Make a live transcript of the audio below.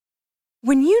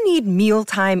When you need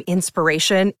mealtime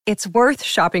inspiration, it's worth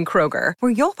shopping Kroger,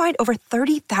 where you'll find over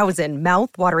 30,000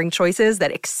 mouth-watering choices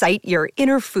that excite your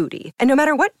inner foodie. And no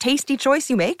matter what tasty choice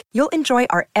you make, you'll enjoy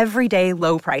our everyday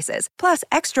low prices, plus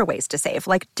extra ways to save,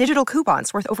 like digital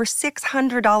coupons worth over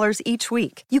 $600 each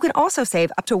week. You can also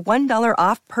save up to $1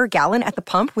 off per gallon at the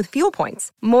pump with fuel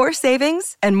points. More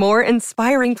savings and more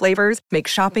inspiring flavors make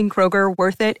shopping Kroger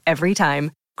worth it every time.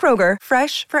 Kroger,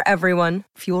 fresh for everyone.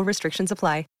 Fuel restrictions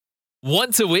apply.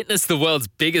 Want to witness the world's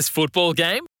biggest football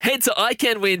game? Head to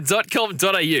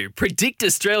iCanWin.com.au, predict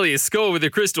Australia's score with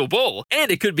a crystal ball, and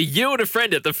it could be you and a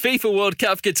friend at the FIFA World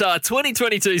Cup Qatar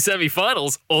 2022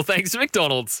 semi-finals, all thanks to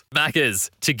McDonald's. Maccas,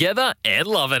 together and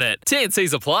loving it.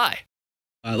 TNCs apply.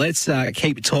 Let's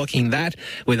keep talking that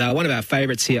with one of our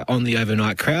favourites here on the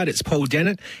Overnight Crowd. It's Paul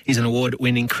Dennett. He's an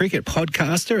award-winning cricket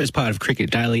podcaster as part of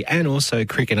Cricket Daily and also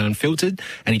Cricket Unfiltered,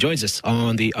 and he joins us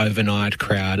on the Overnight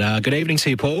Crowd. Good evening to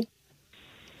you, Paul.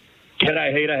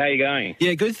 G'day, Heater. How you going?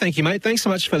 Yeah, good. Thank you, mate. Thanks so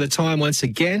much for the time once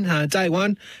again. Day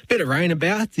one, bit of rain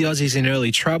about. The Aussies in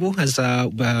early trouble, as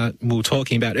we were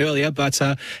talking about earlier. But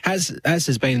as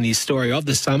has been the story of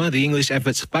the summer, the English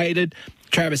efforts faded.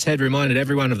 Travis Head reminded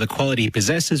everyone of the quality he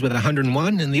possesses with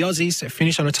 101, and the Aussies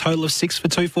finished on a total of 6 for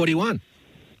 241.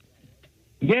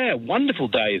 Yeah, wonderful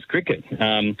day's cricket.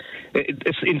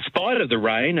 It's in spite of the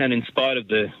rain and in spite of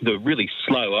the really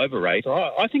slow over rate,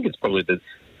 I think it's probably the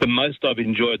most I've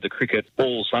enjoyed the cricket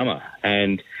all summer.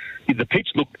 And the pitch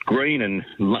looked green and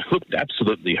looked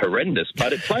absolutely horrendous,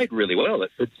 but it played really well. It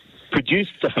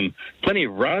produced plenty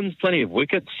of runs, plenty of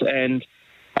wickets, and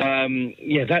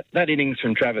that innings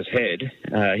from Travis Head,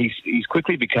 he's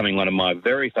quickly becoming one of my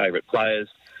very favourite players.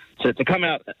 To come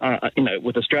out,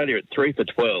 with Australia at 3 for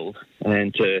 12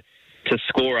 and to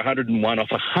score 101 off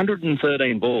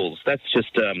 113 balls, that's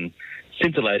just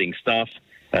scintillating stuff.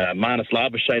 Marnus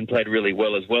Labuschagne played really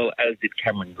well, as did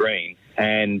Cameron Green.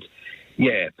 And,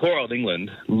 yeah, poor old England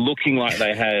looking like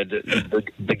they had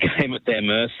the game at their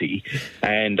mercy.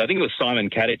 And I think it was Simon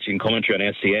Kadich in commentary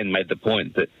on SCN made the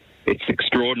point that it's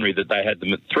extraordinary that they had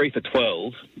them at 3 for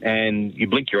 12 and you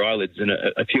blink your eyelids and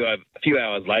a few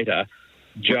hours later,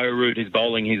 Joe Root is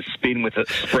bowling his spin with a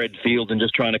spread field and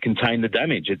just trying to contain the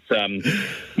damage. It's,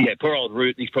 poor old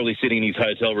Root. He's probably sitting in his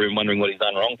hotel room wondering what he's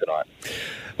done wrong tonight.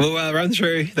 We'll run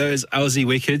through those Aussie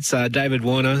wickets. David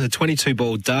Warner, the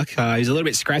 22-ball duck. He's a little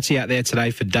bit scratchy out there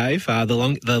today for Dave.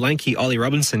 The lanky Ollie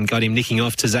Robinson got him nicking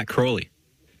off to Zach Crawley.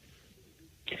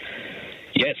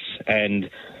 Yes, and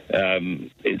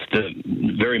it's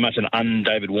very much an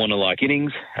un-David Warner-like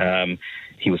innings.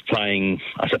 He was playing,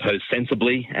 I suppose,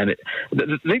 sensibly. And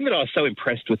the thing that I was so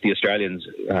impressed with the Australians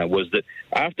was that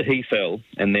after he fell,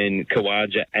 and then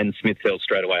Khawaja and Smith fell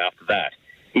straight away after that,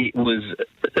 it was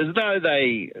as though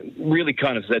they really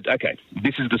kind of said, okay,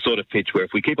 this is the sort of pitch where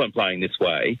if we keep on playing this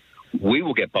way, we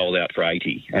will get bowled out for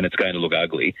 80 and it's going to look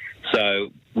ugly. So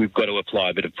we've got to apply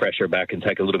a bit of pressure back and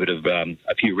take a little bit of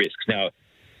a few risks. Now,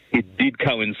 it did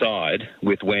coincide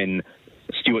with when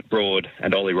Stuart Broad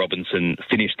and Ollie Robinson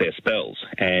finished their spells,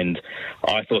 and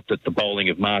I thought that the bowling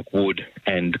of Mark Wood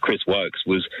and Chris Wokes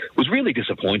was really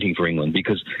disappointing for England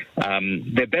because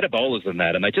they're better bowlers than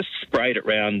that, and they just sprayed it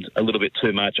round a little bit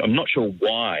too much. I'm not sure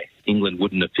why England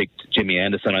wouldn't have picked Jimmy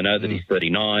Anderson. I know that he's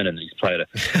 39 and he's played a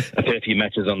fair few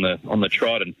matches on the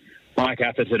trot, and Mike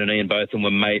Atherton and Ian Botham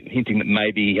were hinting that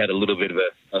maybe he had a little bit of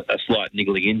a slight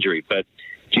niggling injury, but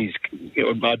geez,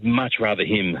 I'd much rather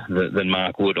him than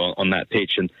Mark Wood on that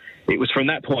pitch. And it was from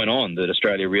that point on that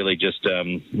Australia really just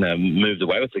moved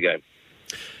away with the game.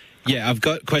 Yeah, I've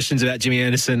got questions about Jimmy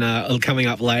Anderson coming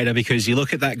up later because you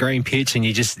look at that green pitch and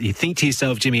you think to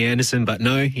yourself, Jimmy Anderson, but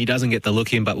no, he doesn't get the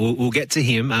look in, but we'll get to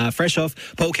him. Fresh off,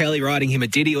 Paul Kelly riding him a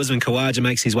ditty. Usman Khawaja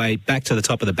makes his way back to the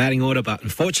top of the batting order, but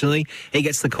unfortunately, he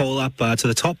gets the call up to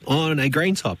the top on a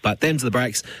green top. But them's the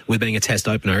breaks with being a test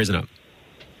opener, isn't it?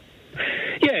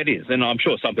 Yeah, it is. And I'm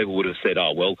sure some people would have said,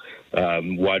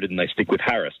 why didn't they stick with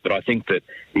Harris? But I think that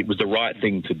it was the right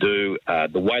thing to do.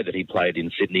 The way that he played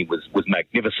in Sydney was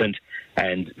magnificent,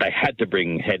 and they had to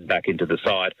bring Head back into the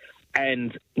side.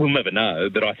 And we'll never know,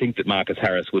 but I think that Marcus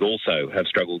Harris would also have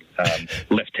struggled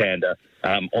left-hander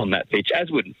on that pitch, as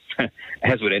would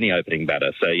any opening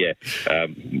batter. So, yeah,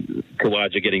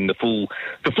 Khawaja getting the full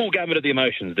gamut of the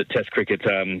emotions that Test cricket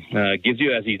gives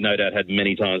you, as he's no doubt had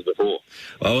many times before.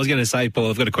 Well, I was going to say, Paul,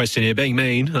 I've got a question here. Being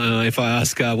mean, if I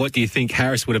ask, what do you think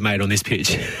Harris would have made on this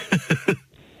pitch?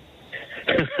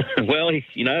 well,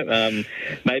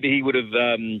 maybe he would have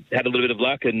had a little bit of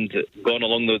luck and gone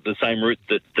along the same route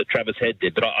that Travis Head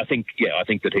did. But I think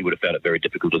that he would have found it very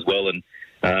difficult as well, and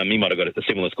he might have got a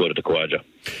similar score to Takwaja.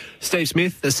 Steve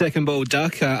Smith, the second ball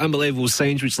duck, unbelievable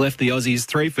scenes which left the Aussies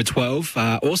 3 for 12,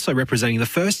 also representing the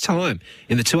first time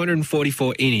in the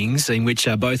 244 innings in which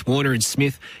both Warner and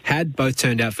Smith had both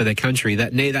turned out for their country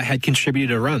that neither had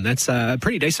contributed a run. That's a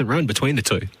pretty decent run between the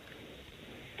two.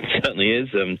 It certainly is.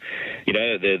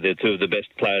 They're two of the best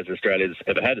players Australia's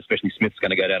ever had, especially Smith's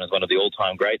going to go down as one of the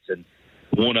all-time greats, and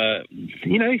Warner,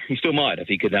 he still might if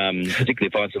he could particularly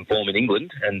find some form in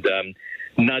England and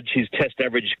nudge his test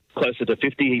average closer to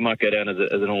 50, he might go down as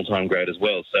an all-time great as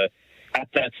well. So at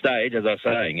that stage, as I was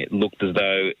saying, it looked as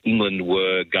though England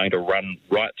were going to run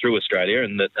right through Australia,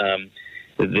 and that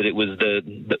it was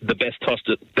the best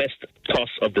toss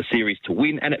of the series to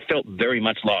win, and it felt very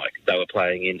much like they were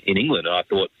playing in England. And I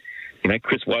thought,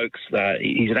 Chris Wokes,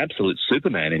 he's an absolute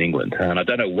superman in England, and I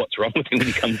don't know what's wrong with him when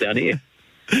he comes down here.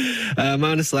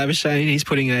 Marnus Labuschagne, he's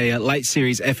putting a late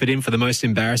series effort in for the most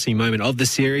embarrassing moment of the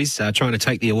series, trying to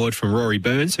take the award from Rory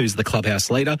Burns, who's the clubhouse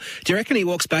leader. Do you reckon he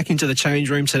walks back into the change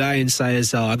room today and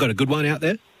says, I got a good one out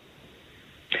there?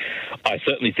 I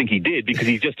certainly think he did, because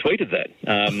he's just tweeted that.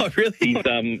 Oh, really?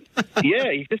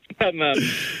 He's just become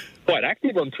quite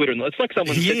active on Twitter, and it's like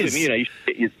someone said to him, you should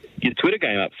get your Twitter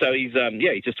game up. So he's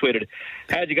just tweeted,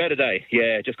 "How'd you go today?"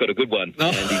 "Yeah, just got a good one." Oh.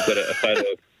 And he's got a photo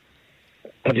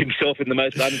of himself in the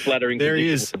most unflattering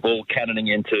position with the ball cannoning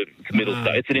into middle.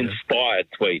 So it's an inspired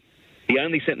tweet. He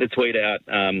only sent the tweet out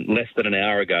less than an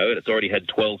hour ago, and it's already had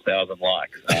 12,000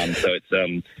 likes. So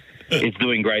it's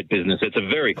doing great business. It's a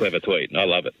very clever tweet. I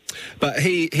love it. But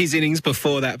his innings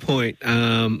before that point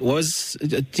was...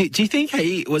 Do you think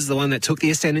he was the one that took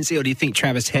the ascendancy, or do you think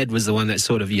Travis Head was the one that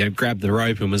sort of grabbed the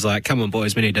rope and was like, come on,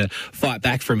 boys, we need to fight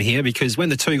back from here? Because when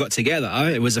the two got together,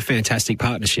 it was a fantastic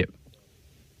partnership.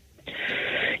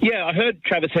 Yeah, I heard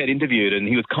Travis Head interviewed, and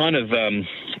he was kind of...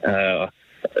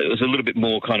 it was a little bit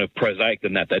more kind of prosaic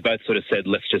than that. They both sort of said,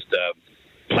 let's just...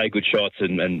 play good shots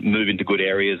and move into good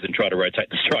areas and try to rotate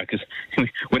the strikers.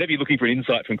 Whenever you're looking for an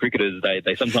insight from cricketers,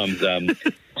 they sometimes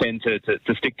tend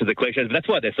to stick to the cliches. But that's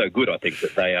why they're so good, I think,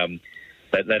 that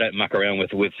they don't muck around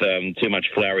with too much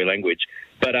flowery language.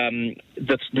 But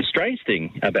the strange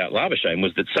thing about Labuschagne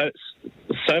was that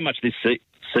so much this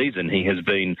season he has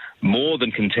been more than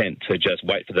content to just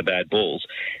wait for the bad balls.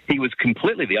 He was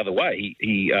completely the other way.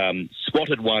 He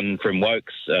spotted one from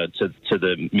Wokes to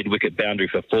the mid-wicket boundary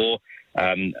for 4.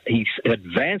 He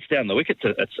advanced down the wicket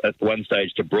at one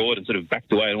stage to Broad and sort of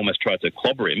backed away and almost tried to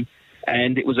clobber him.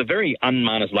 And it was a very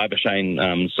un-Marnus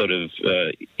Labuschagne sort of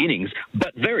innings,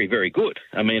 but very, very good.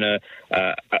 I mean, a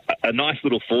nice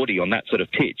little 40 on that sort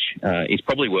of pitch is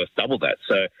probably worth double that.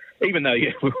 So even though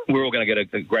we're all going to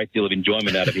get a great deal of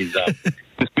enjoyment out of his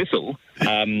dismissal,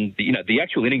 the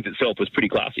actual innings itself was pretty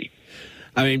classy.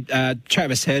 I mean,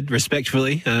 Travis Head,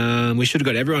 respectfully, we should have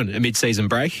got everyone a mid-season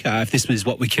break if this was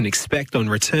what we can expect on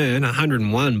return,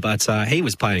 101, but he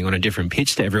was playing on a different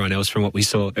pitch to everyone else from what we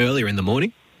saw earlier in the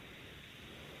morning.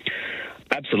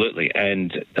 Absolutely,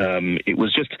 and it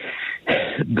was just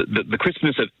the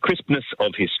crispness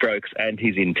of his strokes and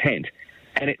his intent.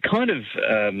 And it kind of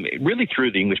it really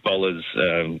threw the English bowlers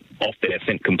off their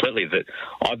scent completely. That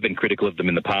I've been critical of them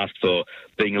in the past for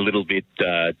being a little bit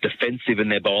defensive in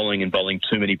their bowling and bowling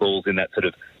too many balls in that sort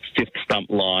of fifth stump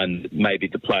line. Maybe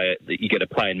you get a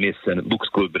play and miss and it looks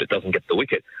good, but it doesn't get the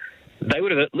wicket. They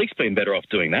would have at least been better off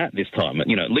doing that this time. At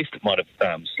least it might have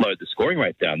slowed the scoring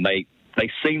rate down. They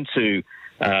seem to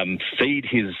feed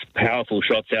his powerful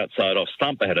shots outside off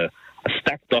stump. They had a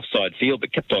stacked offside field,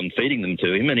 but kept on feeding them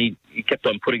to him, and he kept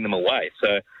on putting them away.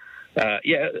 So,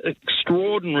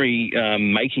 extraordinary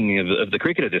making of the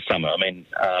cricketer this summer. I mean,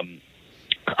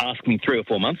 ask me 3 or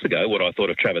 4 months ago what I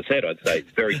thought of Travis Head. I'd say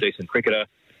very decent cricketer.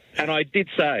 And I did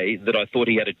say that I thought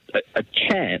he had a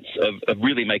chance of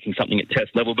really making something at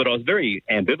test level, but I was very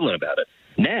ambivalent about it.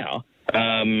 Now,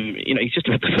 he's just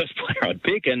about the first player I'd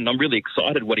pick, and I'm really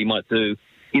excited what he might do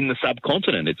in the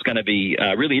subcontinent. It's going to be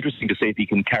really interesting to see if he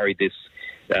can carry this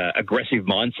aggressive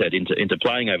mindset into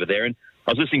playing over there. And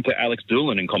I was listening to Alex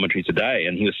Doolan in commentary today,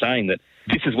 and he was saying that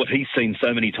this is what he's seen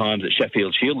so many times at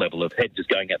Sheffield Shield level, of Head just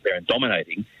going out there and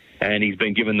dominating. And he's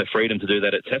been given the freedom to do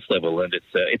that at test level, and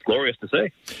it's glorious to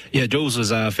see. Yeah, Jules was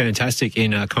fantastic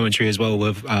in commentary as well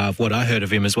with what I heard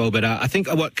of him as well. But I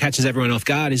think what catches everyone off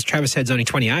guard is Travis Head's only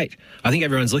 28. I think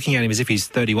everyone's looking at him as if he's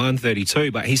 31,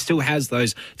 32, but he still has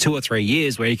those 2 or 3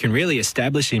 years where he can really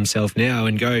establish himself now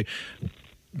and go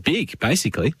big,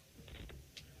 basically.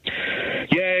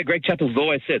 Yeah, Yeah, Greg Chappell's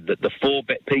always said that the four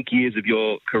peak years of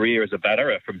your career as a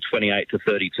batter are from 28 to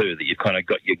 32, that you've kind of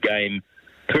got your game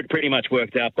pretty much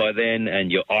worked out by then,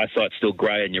 and your eyesight's still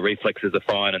great and your reflexes are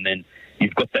fine, and then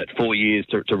you've got that 4 years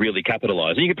to really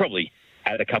capitalise. And you could probably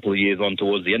add a couple of years on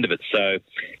towards the end of it. So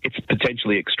it's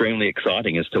potentially extremely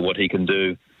exciting as to what he can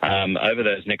do over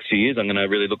those next few years. I'm going to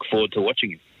really look forward to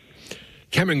watching him.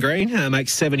 Cameron Green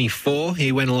makes 74.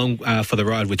 He went along for the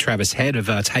ride with Travis Head of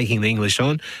taking the English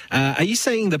on. Are you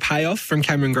seeing the payoff from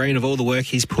Cameron Green of all the work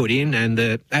he's put in and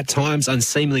the, at times,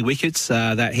 unseemly wickets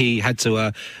that he had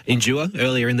to endure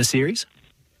earlier in the series?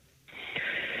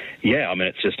 Yeah, I mean,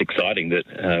 it's just exciting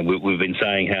that we've been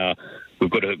saying how we've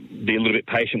got to be a little bit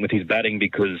patient with his batting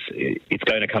because it's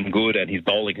going to come good, and his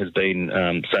bowling has been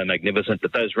so magnificent.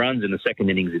 But those runs in the second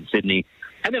innings in Sydney,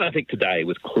 and then I think today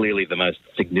was clearly the most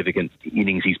significant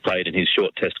innings he's played in his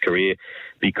short Test career,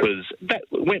 because that,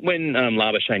 when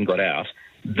Labuschagne got out,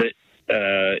 that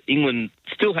England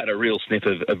still had a real sniff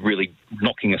of really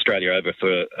knocking Australia over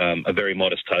for a very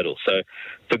modest total. So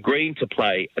for Green to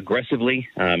play aggressively,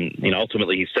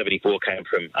 ultimately his 74 came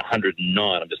from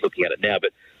 109. I'm just looking at it now,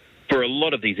 but for a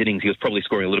lot of these innings, he was probably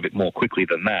scoring a little bit more quickly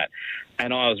than that.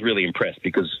 And I was really impressed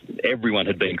because everyone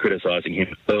had been criticising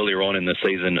him earlier on in the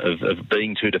season of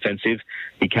being too defensive.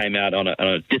 He came out on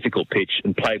a difficult pitch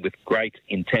and played with great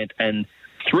intent, and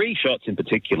three shots in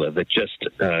particular that just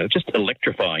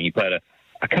electrifying. He played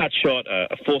a cut shot,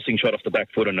 a forcing shot off the back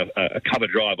foot, and a cover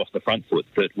drive off the front foot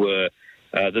that were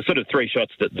the sort of three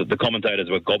shots that the commentators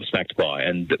were gobsmacked by.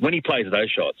 And when he plays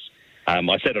those shots, I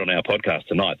said it on our podcast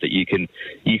tonight that you can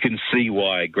see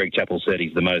why Greg Chappell said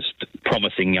he's the most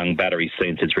promising young batter he's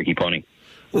seen since Ricky Ponting.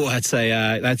 Well, that's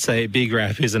a big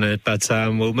wrap, isn't it? But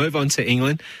we'll move on to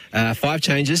England. 5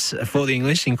 changes for the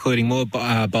English, including more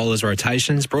bowlers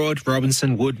rotations. Broad,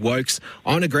 Robinson, Wood, Wokes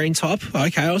on a green top.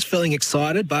 Okay, I was feeling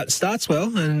excited, but starts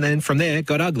well, and then from there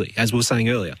got ugly, as we were saying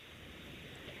earlier.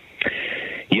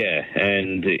 Yeah,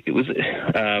 and it was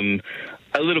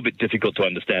a little bit difficult to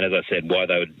understand, as I said, why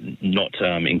they would not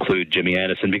include Jimmy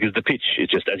Anderson, because the pitch is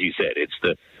just, as you said,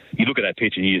 you look at that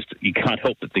pitch and you can't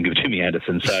help but think of Jimmy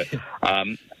Anderson. So,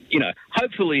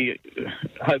 hopefully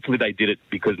they did it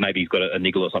because maybe he's got a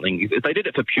niggle or something. If they did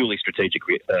it for purely strategic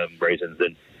reasons,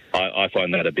 then I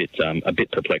find that a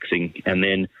bit perplexing. And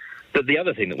then the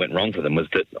other thing that went wrong for them was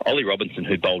that Ollie Robinson,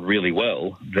 who bowled really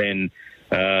well, then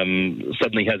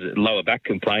suddenly has a lower back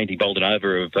complaint. He bowled an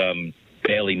over of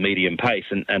barely medium pace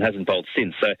and hasn't bowled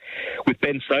since. So with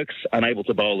Ben Stokes unable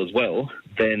to bowl as well,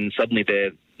 then suddenly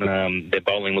their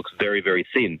bowling looks very, very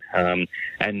thin. And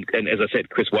as I said,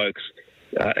 Chris Wokes,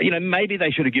 maybe they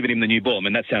should have given him the new ball. I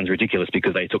mean, that sounds ridiculous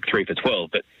because they took 3 for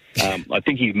 12, but I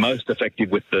think he's most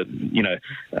effective with the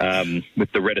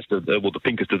reddest of the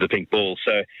pinkest of the pink balls.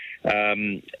 So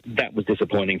that was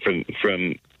disappointing to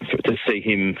see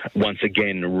him once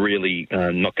again really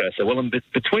not go so well. And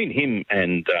between him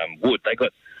and Wood, they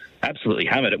got absolutely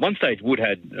hammered. At one stage, Wood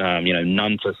had,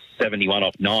 none for 71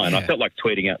 off 9. Yeah. I felt like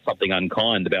tweeting out something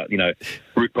unkind about,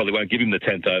 Root probably won't give him the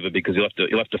 10th over because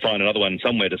you'll have to find another one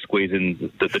somewhere to squeeze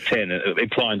in the 10,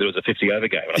 implying that it was a 50-over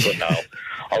game. And I thought, no,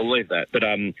 I'll leave that. But,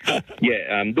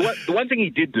 the one thing he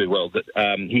did do well, that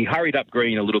he hurried up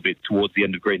Green a little bit towards the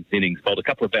end of Green's innings, bowled a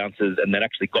couple of bounces, and then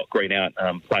actually got Green out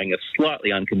playing a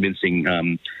slightly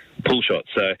unconvincing pull shot.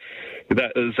 So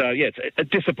that was, it's a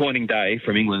disappointing day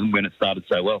from England when it started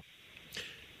so well.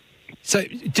 So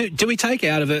do we take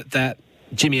out of it that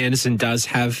Jimmy Anderson does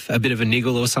have a bit of a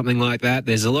niggle or something like that?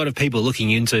 There's a lot of people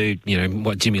looking into,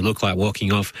 what Jimmy looked like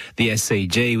walking off the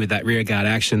SCG with that rearguard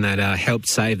action that helped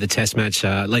save the Test match,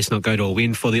 at least not go to a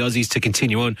win for the Aussies to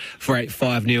continue on for a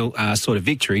 5-0 sort of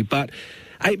victory. But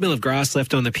 8 mil of grass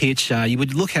left on the pitch. You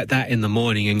would look at that in the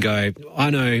morning and go,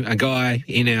 I know a guy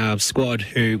in our squad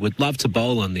who would love to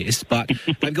bowl on this, but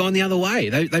they've gone the other way.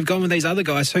 They've gone with these other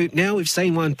guys who now we've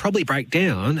seen one probably break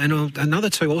down and another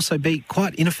two also be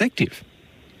quite ineffective.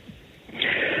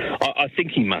 I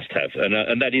think he must have,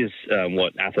 and that is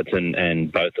what Atherton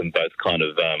and both kind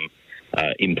of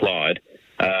implied.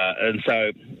 And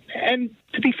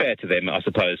to be fair to them, I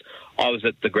suppose, I was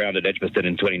at the ground at Edgbaston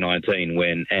in 2019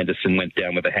 when Anderson went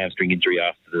down with a hamstring injury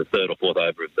after the 3rd or 4th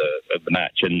over of the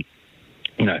match. And,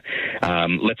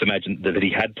 let's imagine that he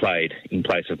had played in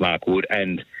place of Mark Wood,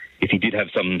 and if he did have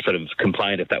some sort of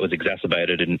complaint, if that was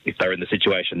exacerbated, and if they're in the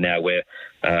situation now where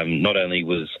not only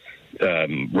was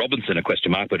Robinson a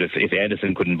question mark, but if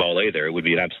Anderson couldn't bowl either, it would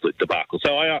be an absolute debacle.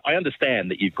 So I understand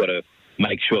that you've got to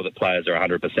make sure that players are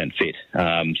 100% fit.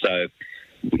 So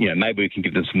maybe we can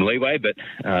give them some leeway, but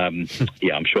I'm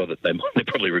sure that they're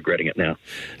probably regretting it now.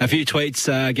 A few tweets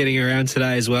getting around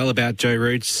today as well about Joe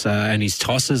Root and his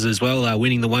tosses as well,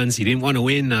 winning the ones he didn't want to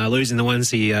win, losing the ones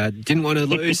he didn't want to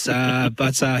lose,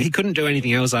 but he couldn't do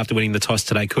anything else after winning the toss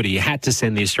today, could he? He had to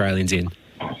send the Australians in.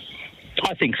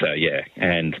 I think so, yeah.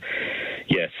 And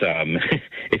yes,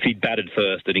 if he'd batted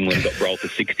first and England got rolled to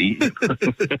 60,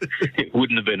 it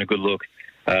wouldn't have been a good look.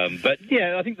 But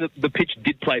yeah, I think the pitch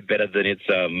did play better than its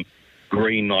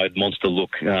green-eyed monster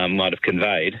look might have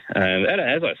conveyed. And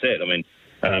as I said, I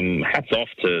mean, hats off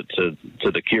to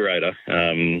the curator.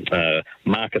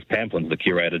 Marcus Pamplin's the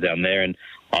curator down there, and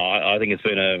I think it's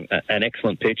been an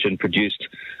excellent pitch and produced,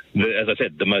 as I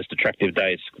said, the most attractive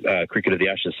day's cricket of the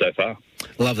Ashes so far.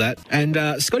 Love that.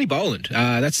 And Scotty Boland,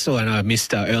 that's the one I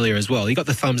missed earlier as well. He got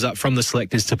the thumbs up from the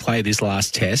selectors to play this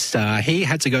last test. He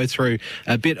had to go through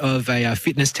a bit of a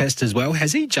fitness test as well.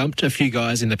 Has he jumped a few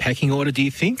guys in the pecking order, do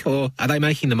you think? Or are they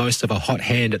making the most of a hot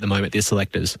hand at the moment, the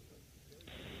selectors?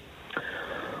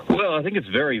 Well, I think it's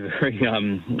very, very,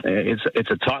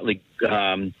 it's a tightly,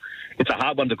 it's a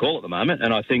hard one to call at the moment.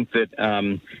 And I think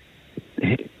that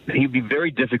he'd be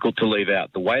very difficult to leave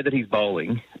out the way that he's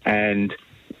bowling. And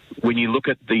when you look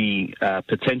at the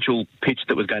potential pitch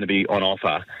that was going to be on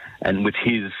offer, and with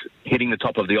his hitting the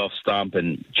top of the off stump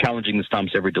and challenging the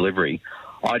stumps every delivery,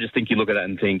 I just think you look at that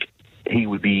and think he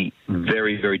would be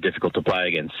very, very difficult to play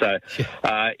against. So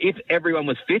if everyone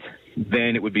was fit,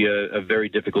 then it would be a very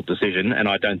difficult decision, and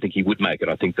I don't think he would make it.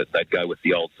 I think that they'd go with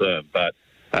the old firm. But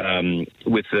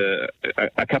with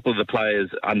a couple of the players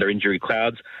under injury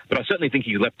clouds, but I certainly think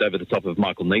he leapt over the top of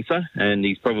Michael Neser, and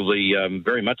he's probably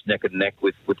very much neck and neck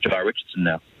with Jai Richardson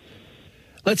now.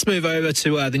 Let's move over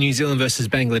to the New Zealand versus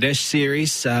Bangladesh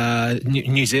series.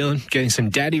 New Zealand getting some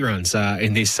daddy runs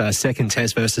in this second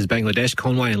test versus Bangladesh.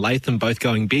 Conway and Latham both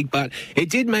going big, but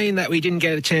it did mean that we didn't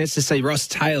get a chance to see Ross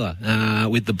Taylor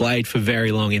with the blade for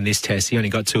very long in this test. He only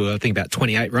got to, I think, about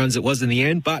 28 runs it was in the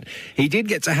end, but he did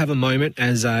get to have a moment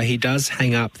as he does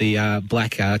hang up the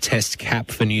black test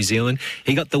cap for New Zealand.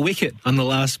 He got the wicket on the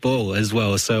last ball as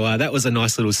well, so that was a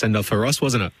nice little send-off for Ross,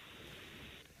 wasn't it?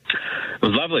 It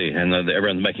was lovely, and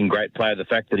everyone's making great play of the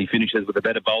fact that he finishes with a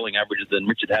better bowling average than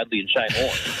Richard Hadley and Shane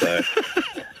Warne. So,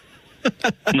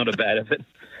 not a bad effort.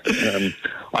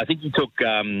 I think he took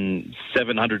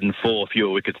 704 fewer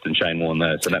wickets than Shane Warne,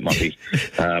 though, so that might be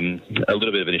a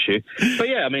little bit of an issue. But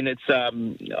yeah, I mean,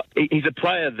 he's a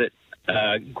player that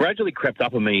gradually crept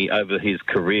up on me over his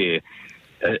career.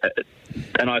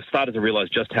 And I started to realise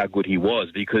just how good he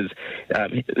was, because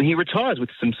he retires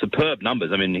with some superb numbers.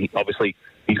 I mean,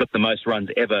 he's got the most runs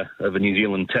ever of a New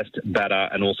Zealand Test batter,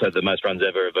 and also the most runs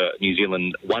ever of a New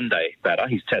Zealand one-day batter.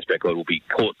 His Test record will be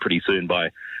caught pretty soon by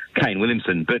Kane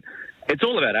Williamson. But it's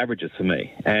all about averages for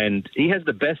me. And he has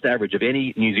the best average of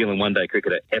any New Zealand one-day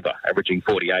cricketer ever, averaging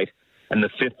 48, and the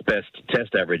fifth best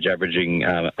Test average, averaging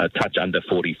a touch under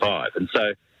 45. And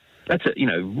so that's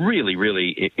really,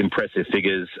 really impressive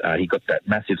figures. He got that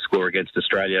massive score against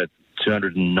Australia,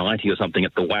 290 or something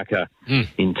at the Wacker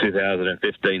in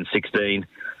 2015-16.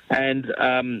 And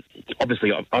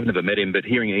obviously, I've never met him, but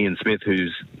hearing Ian Smith,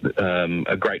 who's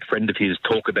a great friend of his,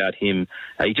 talk about him,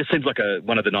 he just seems like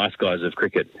one of the nice guys of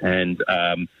cricket. And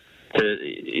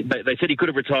they said he could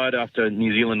have retired after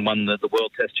New Zealand won the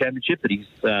World Test Championship, but he's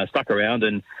stuck around.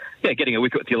 And yeah, getting a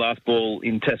wicket with your last ball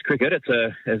in Test cricket, it's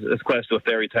as close to a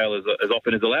fairy tale as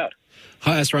often as allowed.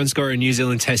 Highest run scorer in New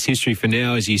Zealand Test history for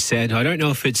now, as you said. I don't know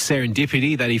if it's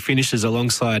serendipity that he finishes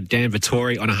alongside Dan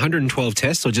Vettori on 112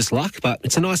 Tests or just luck, but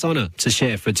it's a nice honour to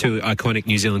share for two iconic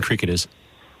New Zealand cricketers.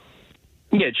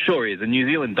 Yeah, it sure is. And New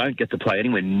Zealand don't get to play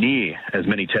anywhere near as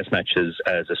many Test matches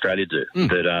as Australia do.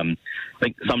 But I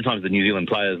think sometimes the New Zealand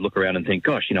players look around and think,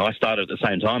 gosh, I started at the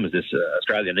same time as this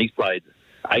Australian. He's played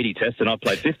 80 Tests and I've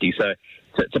played 50. So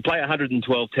to play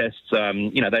 112 Tests,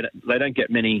 they don't get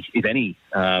many, if any,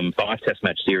 5 Test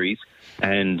match series.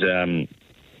 And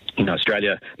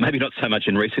Australia, maybe not so much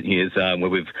in recent years, where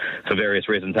we've, for various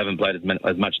reasons, haven't played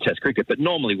as much Test cricket. But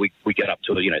normally we get up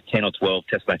to 10 or 12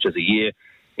 Test matches a year.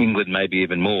 England maybe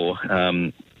even more.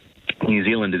 New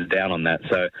Zealand is down on that.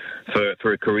 So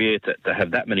for a career to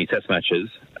have that many Test matches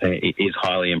is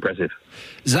highly impressive.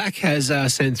 Zach has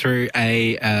sent through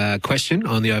a question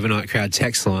on the Overnight Crowd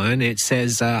text line. It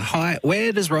says, hi,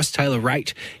 where does Ross Taylor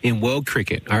rate in world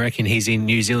cricket? I reckon he's in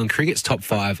New Zealand cricket's top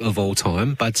 5 of all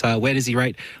time, but where does he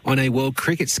rate on a world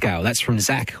cricket scale? That's from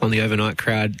Zach on the Overnight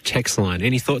Crowd text line.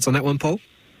 Any thoughts on that one, Paul?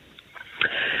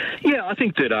 Yeah, I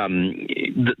think that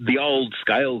the old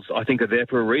scales, I think, are there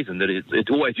for a reason. That it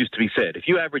always used to be said, if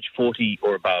you average 40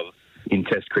 or above in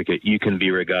Test cricket, you can be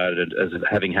regarded as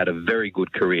having had a very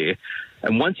good career.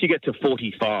 And once you get to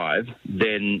 45,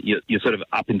 then you're sort of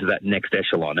up into that next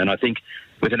echelon. And I think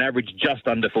with an average just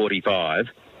under 45,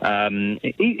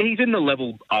 he's in the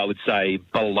level, I would say,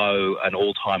 below an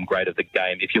all-time great of the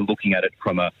game if you're looking at it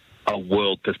from a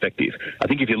world perspective. I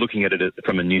think if you're looking at it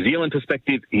from a New Zealand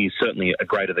perspective, he's certainly a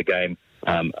great of the game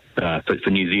for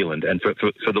New Zealand. And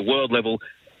for the world level,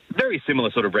 very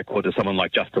similar sort of record to someone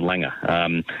like Justin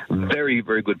Langer. Very,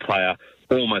 very good player,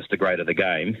 almost a great of the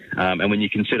game. And when you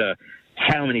consider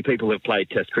how many people have played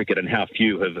Test cricket and how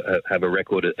few have a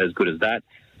record as good as that,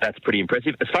 that's pretty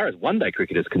impressive. As far as one-day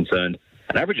cricket is concerned,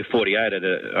 an average of 48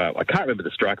 I can't remember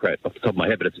the strike rate off the top of my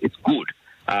head, but it's good.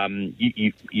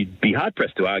 You'd be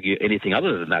hard-pressed to argue anything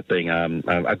other than that being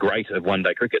a great of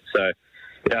one-day cricket. So,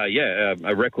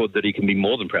 a record that he can be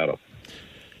more than proud of.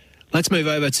 Let's move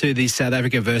over to the South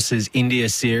Africa versus India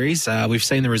series. We've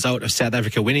seen the result of South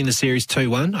Africa winning the series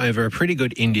 2-1 over a pretty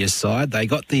good India side. They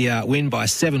got the win by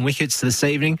 7 wickets this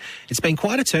evening. It's been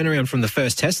quite a turnaround from the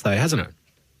first test, though, hasn't it?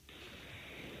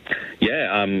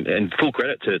 Yeah, and full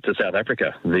credit to South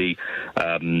Africa.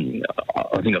 I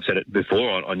think I've said it before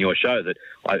on your show that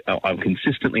I'm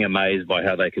consistently amazed by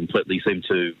how they completely seem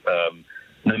to,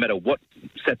 no matter what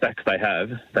setbacks they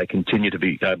have, they continue to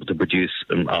be able to produce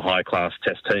a high-class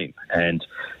test team. And,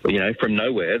 from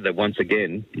nowhere, they once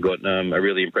again got a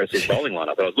really impressive bowling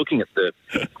lineup. I was looking at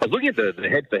the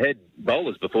head-for-head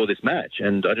bowlers before this match,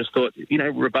 and I just thought,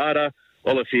 Rabada,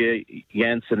 Olivier,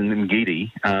 Jansen and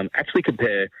Ngidi actually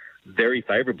compare very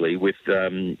favourably with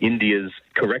India's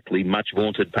correctly much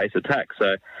vaunted pace attack.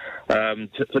 So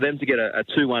for them to get a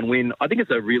 2-1 win, I think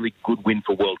it's a really good win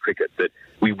for world cricket, that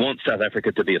we want South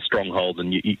Africa to be a stronghold,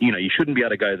 and you shouldn't be able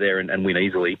to go there and win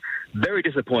easily. Very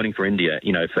disappointing for India,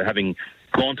 for having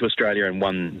gone to Australia and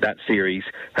won that series,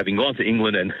 having gone to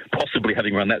England and possibly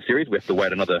having run that series. We have to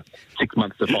wait another 6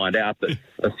 months to find out, but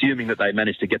assuming that they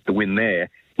managed to get the win there,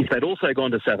 if they'd also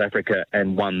gone to South Africa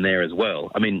and won there as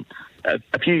well. I mean,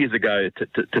 a few years ago,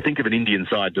 to think of an Indian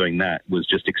side doing that was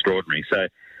just extraordinary. So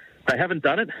they haven't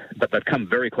done it, but they've come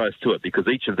very close to it, because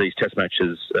each of these test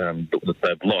matches that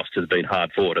they've lost has been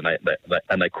hard fought, and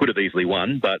they could have easily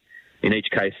won, but in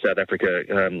each case, South Africa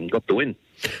got the win.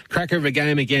 Cracker of a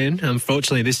game again,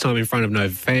 unfortunately this time in front of no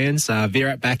fans.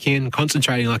 Virat back in,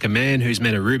 concentrating like a man who's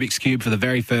met a Rubik's Cube for the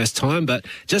very first time, but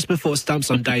just before stumps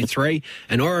on day 3,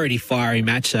 an already fiery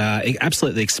match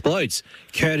absolutely explodes,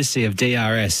 courtesy of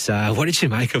DRS. What did you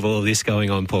make of all of this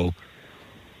going on, Paul?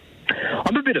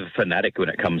 I'm a bit of a fanatic when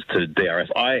it comes to DRS.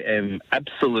 I am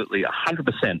absolutely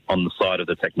 100% on the side of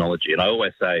the technology. And I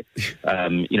always say,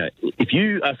 if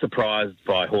you are surprised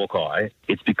by Hawkeye,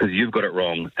 it's because you've got it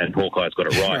wrong and Hawkeye's got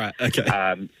it right. Right, okay.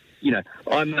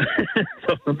 I'm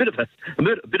a bit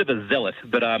of a zealot,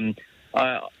 but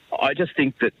I just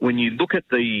think that when you look at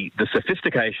the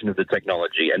sophistication of the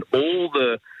technology and all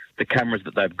the cameras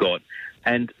that they've got,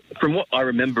 and from what I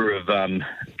remember of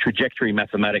trajectory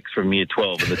mathematics from year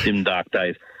 12 in the dim, dark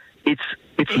days,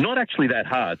 it's not actually that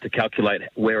hard to calculate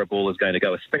where a ball is going to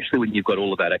go, especially when you've got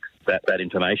all of that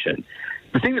information.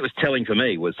 The thing that was telling for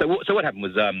me was, so what happened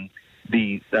was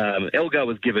Elgar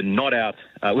was given out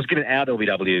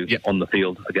LBW on the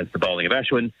field against the bowling of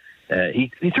Ashwin.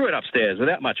 He threw it upstairs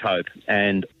without much hope,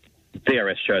 and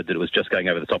DRS showed that it was just going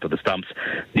over the top of the stumps.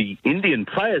 The Indian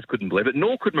players couldn't believe it,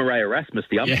 nor could Murray Erasmus,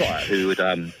 the umpire, who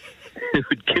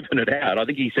had given it out. I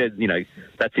think he said,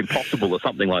 that's impossible or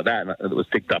something like that, and it was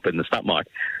picked up in the stump mic.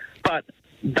 But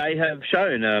they have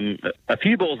shown a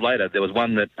few balls later, there was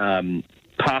one that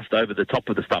passed over the top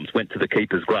of the stumps, went to the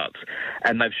keeper's gloves,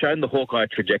 and they've shown the Hawkeye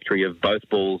trajectory of both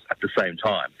balls at the same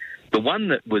time. The one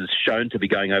that was shown to be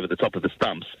going over the top of the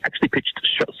stumps actually pitched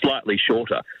slightly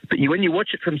shorter. But when you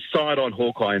watch it from side on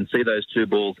Hawkeye and see those two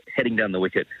balls heading down the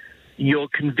wicket, you're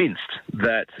convinced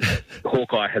that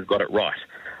Hawkeye has got it right.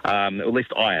 At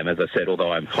least I am, as I said,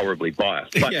 although I'm horribly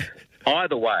biased. But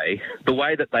either way, the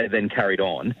way that they then carried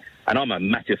on, and I'm a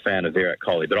massive fan of Virat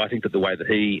Kohli, but I think that the way that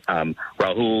he,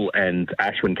 Rahul and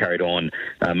Ashwin carried on,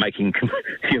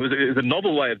 it was a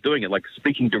novel way of doing it, like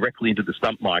speaking directly into the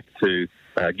stump mic to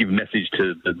give a message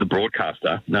to the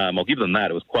broadcaster. I'll give them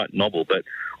that. It was quite novel, but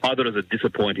I thought it was a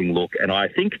disappointing look, and I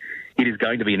think it is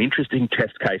going to be an interesting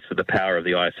test case for the power of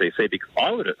the ICC, because I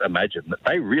would imagine that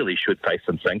they really should face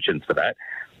some sanctions for that.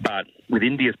 But with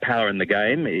India's power in the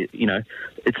game, it's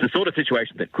the sort of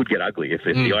situation that could get ugly if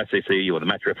the ICC or the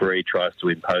match referee tries to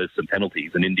impose some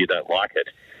penalties and India don't like it.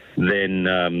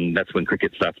 then that's when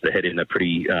cricket starts to head in a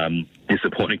pretty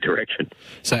disappointing direction.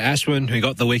 So Ashwin, who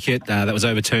got the wicket that was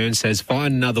overturned, says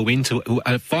find another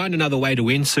way to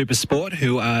win. Super Sport,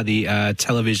 who are the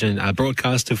television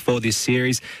broadcaster for this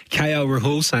series. KL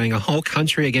Rahul saying a whole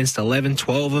country against 11,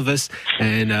 12 of us,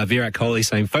 and Virat Kohli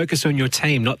saying focus on your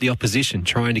team, not the opposition,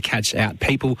 trying to catch out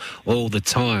people all the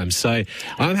time. So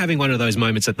I'm having one of those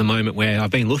moments at the moment where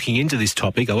I've been looking into this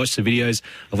topic. I watched the videos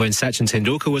of when Sachin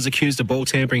Tendulkar was accused of ball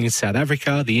tampering in South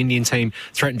Africa. The Indian team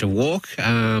threatened to walk.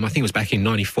 I think it was back in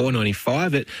 94,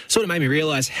 95. It sort of made me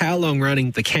realise how long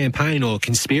running the campaign, or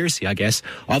conspiracy, I guess,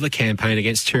 of a campaign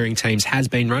against touring teams has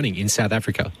been running in South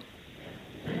Africa.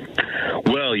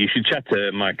 Well, you should chat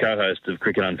to my co-host of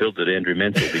Cricket Unfiltered, Andrew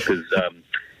Menzel, because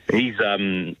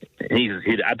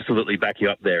he'd absolutely back you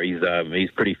up there.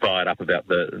 He's pretty fired up about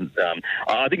the.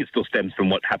 I think it still stems from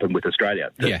what happened with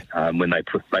Australia. When they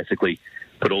basically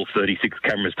put all 36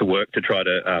 cameras to work to try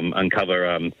to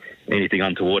uncover anything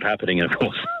untoward happening, and of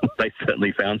course they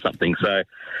certainly found something. So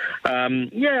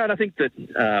and I think that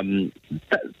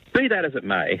be that as it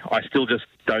may, I still just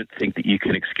don't think that you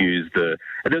can excuse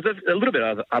there's a little bit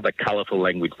of other colourful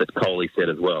language that Kohli said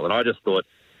as well, and I just thought.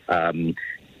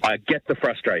 I get the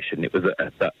frustration. It was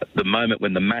the moment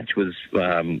when the match was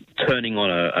turning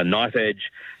on a knife edge.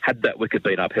 Had that wicket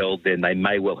been upheld, then they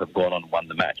may well have gone on and won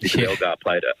the match, because Elgar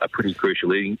played a pretty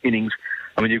crucial innings.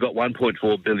 I mean, you've got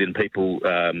 1.4 billion people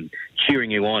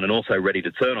cheering you on and also ready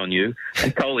to turn on you.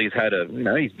 And Kohli's had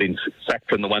he's been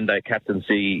sacked from the one-day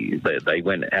captaincy. They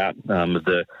went out of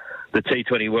the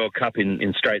T20 World Cup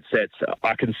in straight sets.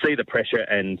 I can see the pressure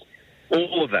and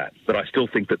all of that, but I still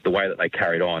think that the way that they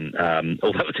carried on,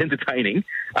 although it's entertaining,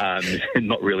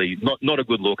 not a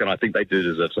good look, and I think they do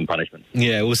deserve some punishment.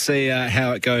 Yeah, we'll see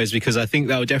how it goes, because I think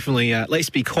they'll definitely at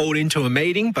least be called into a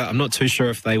meeting, but I'm not too sure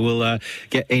if they will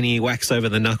get any wax over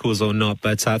the knuckles or not.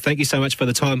 But thank you so much for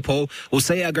the time, Paul. We'll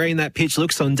see how green that pitch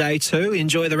looks on day 2.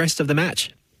 Enjoy the rest of the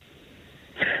match.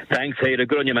 Thanks, Heater.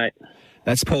 Good on you, mate.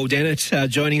 That's Paul Dennett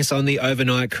joining us on the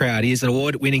Overnight Crowd. He is an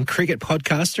award-winning cricket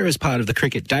podcaster as part of the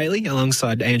Cricket Daily,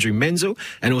 alongside Andrew Menzel,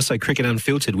 and also Cricket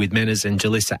Unfiltered with Menners and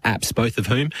Jalissa Apps, both of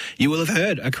whom you will have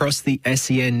heard across the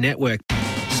SEN network.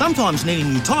 Sometimes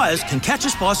needing new tyres can catch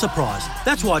us by surprise.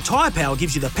 That's why Tyre Power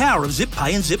gives you the power of Zip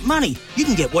Pay and Zip Money. You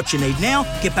can get what you need now,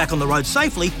 get back on the road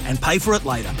safely, and pay for it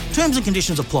later. Terms and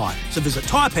conditions apply. So visit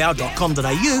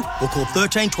tyrepower.com.au or call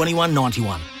 13 21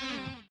 91.